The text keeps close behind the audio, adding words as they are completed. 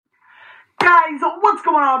Guys, what's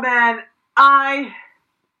going on, man? I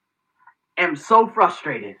am so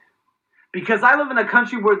frustrated because I live in a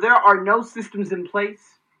country where there are no systems in place.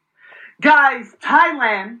 Guys,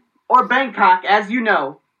 Thailand, or Bangkok, as you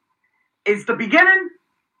know, is the beginning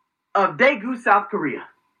of Daegu, South Korea.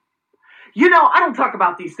 You know, I don't talk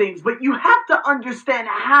about these things, but you have to understand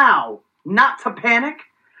how not to panic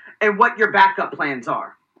and what your backup plans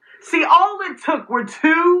are. See, all it took were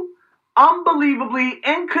two unbelievably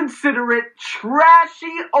inconsiderate,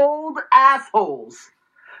 trashy old assholes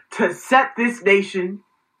to set this nation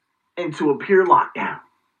into a pure lockdown.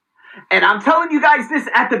 And I'm telling you guys this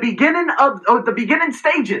at the beginning of the beginning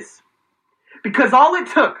stages, because all it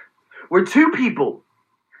took were two people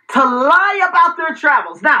to lie about their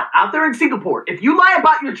travels. Now, out there in Singapore, if you lie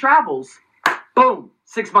about your travels, boom,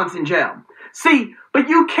 6 months in jail. See, but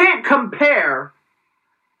you can't compare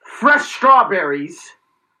fresh strawberries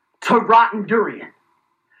to rotten durian,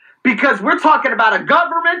 because we're talking about a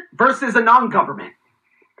government versus a non-government.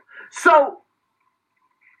 So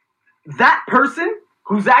that person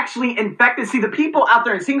who's actually infected, see, the people out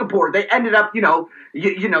there in Singapore, they ended up,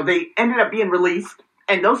 they ended up being released.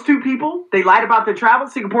 And those two people, they lied about their travel.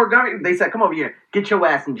 Singapore government, they said, come over here, get your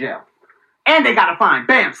ass in jail. And they got a fine,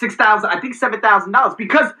 bam, $7,000,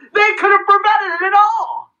 because they could have prevented it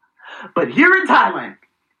all. But here in Thailand,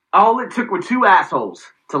 all it took were two assholes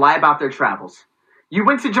to lie about their travels. You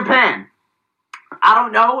went to Japan. I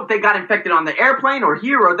don't know if they got infected on the airplane or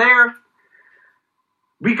here or there.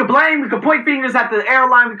 We could point fingers at the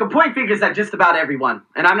airline, we could point fingers at just about everyone.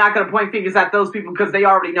 And I'm not going to point fingers at those people because they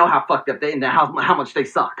already know how fucked up they and how much they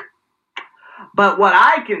suck. But what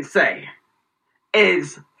I can say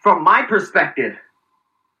is, from my perspective,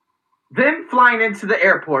 them flying into the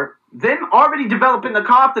airport, them already developing the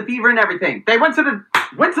cough, the fever, and everything. They went to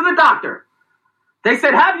the doctor. They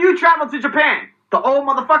said, have you traveled to Japan? The old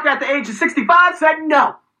motherfucker at the age of 65 said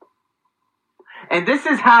no. And this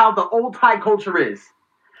is how the old Thai culture is.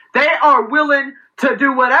 They are willing to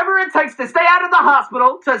do whatever it takes to stay out of the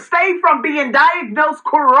hospital, to stay from being diagnosed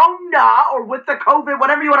corona or with the COVID,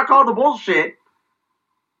 whatever you want to call the bullshit,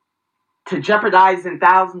 to jeopardizing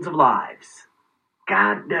thousands of lives.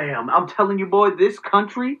 God damn, I'm telling you, boy, this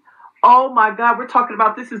country, oh my God, we're talking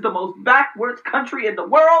about this is the most backwards country in the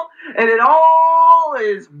world, and it all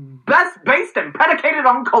is best based and predicated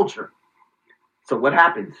on culture. So what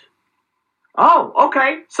happens? Oh,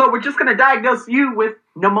 okay, so we're just going to diagnose you with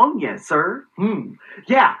pneumonia, sir.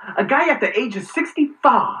 Yeah, a guy at the age of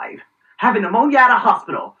 65 having pneumonia at a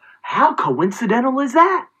hospital. How coincidental is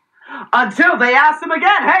that? Until they asked him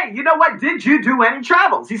again, hey, you know what, did you do any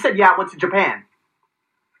travels? He said, yeah, I went to Japan.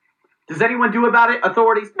 Does anyone do about it?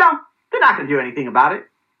 Authorities? No, they're not going to do anything about it.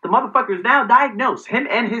 The motherfucker is now diagnosed. Him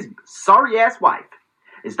and his sorry-ass wife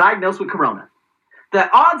is diagnosed with corona. The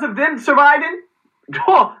odds of them surviving?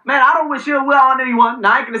 Oh, man, I don't wish ill will on anyone.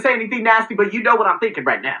 Now, I ain't going to say anything nasty, but you know what I'm thinking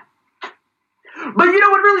right now. But you know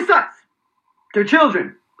what really sucks? Their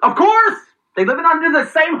children. Of course! They living under the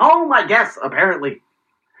same home, I guess, apparently.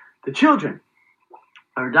 The children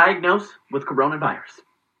are diagnosed with coronavirus.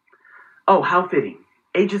 Oh, how fitting.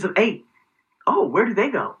 Ages of 8. Oh, where do they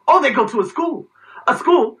go? Oh, they go to a school. A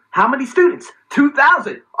school? How many students?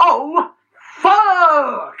 2,000. Oh,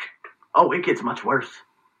 fuck! Oh, it gets much worse.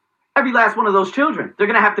 Every last one of those children, they're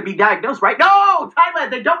going to have to be diagnosed, right? No, Thailand,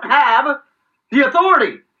 they don't have the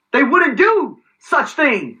authority. They wouldn't do such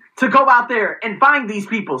thing to go out there and find these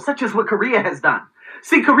people, such as what Korea has done.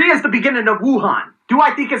 See, Korea is the beginning of Wuhan. Do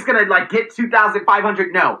I think it's going to, get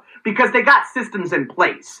 2,500? No, because they got systems in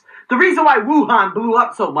place. The reason why Wuhan blew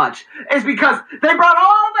up so much is because they brought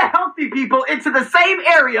all the healthy people into the same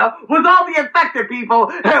area with all the infected people,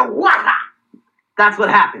 and voila! That's what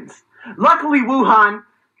happens. Luckily, Wuhan,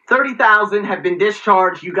 30,000 have been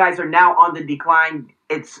discharged. You guys are now on the decline.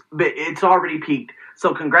 It's already peaked.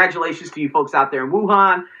 So congratulations to you folks out there in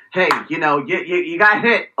Wuhan. Hey, you got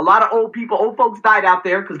hit. A lot of old folks died out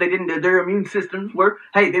there because their immune systems were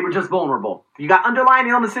just vulnerable. If you got underlying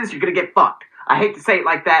illnesses, you're going to get fucked. I hate to say it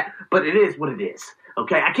like that, but it is what it is.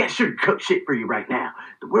 Okay? I can't sugarcoat shit for you right now.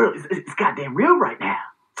 The world is goddamn real right now.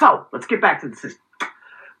 So, let's get back to the system.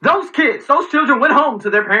 Those children went home to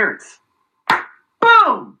their parents.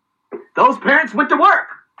 Boom! Those parents went to work.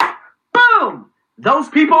 Boom! Those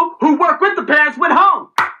people who work with the parents went home.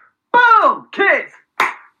 Boom! Kids.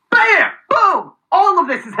 Bam! Boom! All of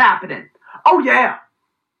this is happening. Oh, yeah.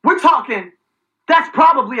 We're talking, that's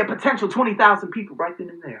probably a potential 20,000 people right then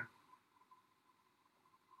and there.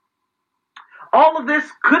 All of this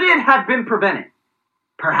couldn't have been prevented.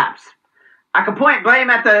 Perhaps. I can point blame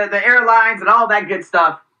at the airlines and all that good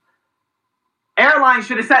stuff. Airlines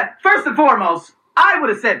should have said, first and foremost, I would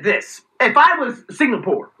have said this. If I was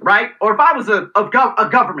Singapore, right? Or if I was a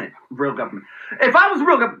government, real government. If I was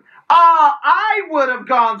real government, I would have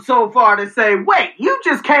gone so far to say, wait, you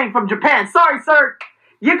just came from Japan. Sorry, sir.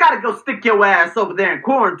 You got to go stick your ass over there in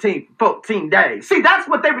quarantine for 14 days. See, that's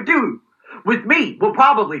what they would do with me. Well,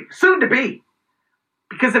 probably. Soon to be.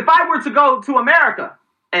 Because if I were to go to America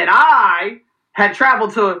and I had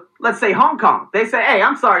traveled to, let's say, Hong Kong, they say, hey,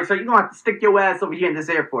 I'm sorry, sir, you're going to have to stick your ass over here in this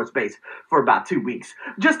Air Force base for about 2 weeks.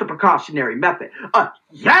 Just a precautionary method.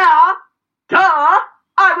 Yeah, duh,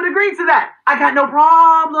 I would agree to that. I got no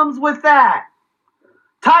problems with that.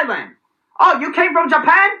 Thailand. Oh, you came from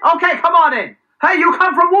Japan? Okay, come on in. Hey, you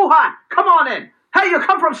come from Wuhan? Come on in. Hey, you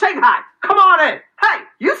come from Shanghai? Come on in. Hey,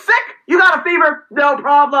 you sick? You got a fever? No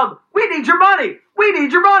problem. We need your money. We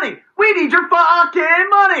need your money. We need your fucking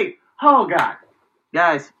money. Oh, God.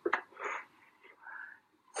 Guys.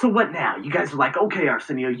 So what now? You guys are like, okay,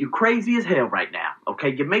 Arsenio, you crazy as hell right now.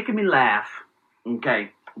 Okay, you're making me laugh.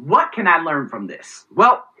 Okay, what can I learn from this?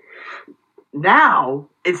 Well, now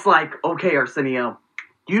it's like, okay, Arsenio,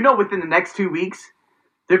 you know within the next 2 weeks,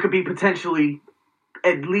 there could be potentially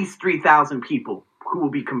at least 3,000 people who will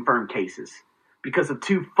be confirmed cases because of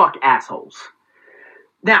 2 fuck assholes.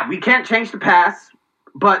 Now, we can't change the past,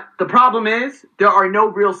 but the problem is there are no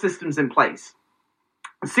real systems in place.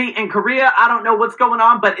 See, in Korea, I don't know what's going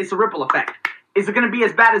on, but it's a ripple effect. Is it going to be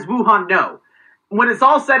as bad as Wuhan? No. When it's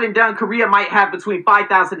all said and done, Korea might have between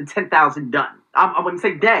 5,000 and 10,000 done. I wouldn't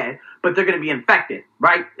say dead, but they're going to be infected,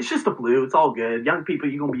 right? It's just a flu. It's all good. Young people,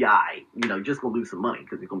 you're going to be all right. You know, you're just going to lose some money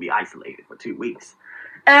because you're going to be isolated for 2 weeks.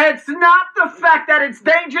 And it's not the fact that it's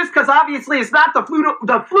dangerous, because obviously it's not the flu.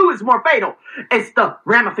 The flu is more fatal. It's the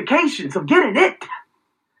ramifications of getting it.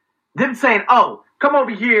 Them saying, oh, come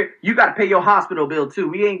over here. You got to pay your hospital bill, too.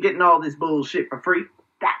 We ain't getting all this bullshit for free.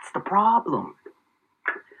 That's the problem.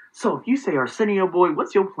 So if you say, Arsenio boy,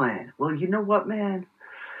 what's your plan? Well, you know what, man?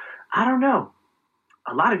 I don't know.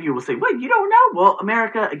 A lot of you will say, wait, you don't know? Well,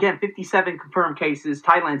 America, again, 57 confirmed cases.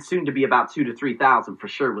 Thailand soon to be about 2,000 to 3,000 for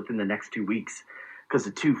sure within the next 2 weeks because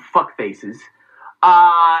of 2 fuck faces.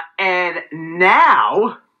 And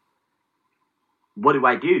now, what do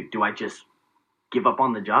I do? Do I just give up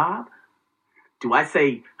on the job? Do I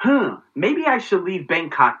say, maybe I should leave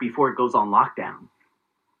Bangkok before it goes on lockdown?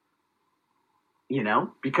 You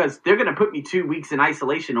know, because they're going to put me 2 weeks in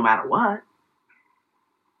isolation no matter what.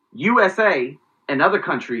 USA and other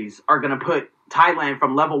countries are going to put Thailand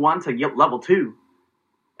from level 1 to level 2.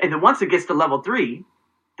 And then once it gets to level 3,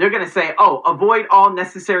 they're going to say, oh, avoid all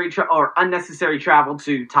necessary or unnecessary travel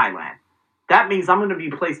to Thailand. That means I'm going to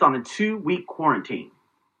be placed on a 2-week quarantine.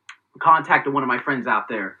 I contacted one of my friends out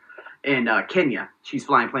there in Kenya. She's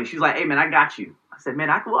flying planes. She's like, hey, man, I got you. I said, man,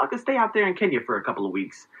 I could stay out there in Kenya for a couple of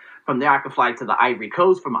weeks. From there, I could fly to the Ivory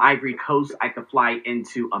Coast. From Ivory Coast, I could fly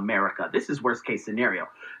into America. This is worst case scenario.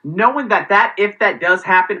 Knowing that if that does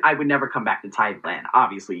happen, I would never come back to Thailand.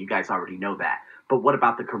 Obviously, you guys already know that. But what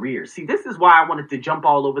about the careers? See, this is why I wanted to jump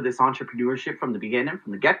all over this entrepreneurship from the beginning,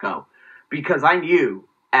 from the get-go. Because I knew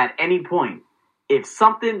at any point, if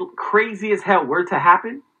something crazy as hell were to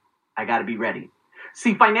happen, I got to be ready.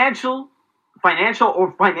 See, financially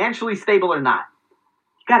stable or not,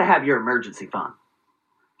 you got to have your emergency fund.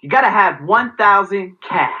 You got to have 1,000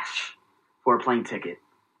 cash for a plane ticket.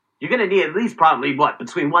 You're going to need at least probably,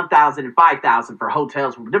 between 1,000 and 5,000 for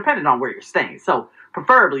hotels, depending on where you're staying. So,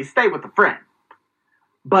 preferably, stay with a friend.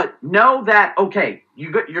 But know that, okay,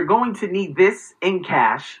 you're going to need this in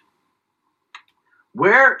cash.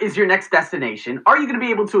 Where is your next destination? Are you going to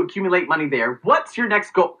be able to accumulate money there? What's your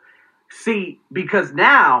next goal? See, because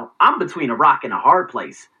now I'm between a rock and a hard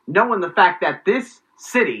place, knowing the fact that this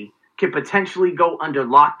city could potentially go under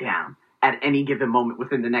lockdown at any given moment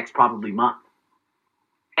within the next probably month.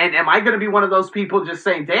 And am I going to be one of those people just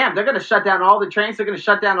saying, damn, they're going to shut down all the trains, they're going to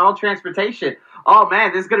shut down all transportation. Oh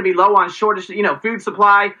man, this is going to be low on shortage, food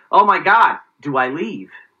supply. Oh my God, do I leave?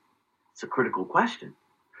 It's a critical question.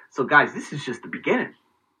 So guys, this is just the beginning.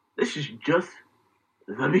 This is just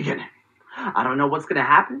the beginning. I don't know what's going to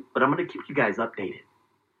happen, but I'm going to keep you guys updated.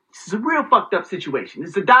 This is a real fucked up situation.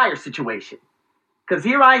 This is a dire situation. Because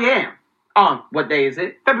here I am on, what day is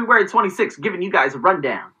it? February 26th, giving you guys a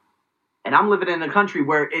rundown. And I'm living in a country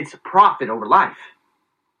where it's profit over life.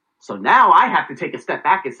 So now I have to take a step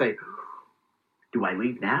back and say, do I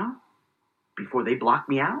leave now? Before they block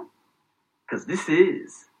me out? Because this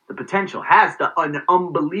is, the potential, has an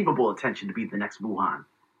unbelievable attention to be the next Wuhan.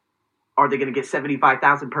 Are they going to get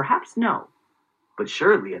 75,000? Perhaps no. But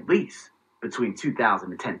surely at least between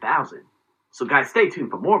 2,000 and 10,000. So guys, stay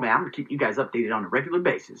tuned for more, man. I'm going to keep you guys updated on a regular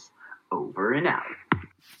basis. Over and out.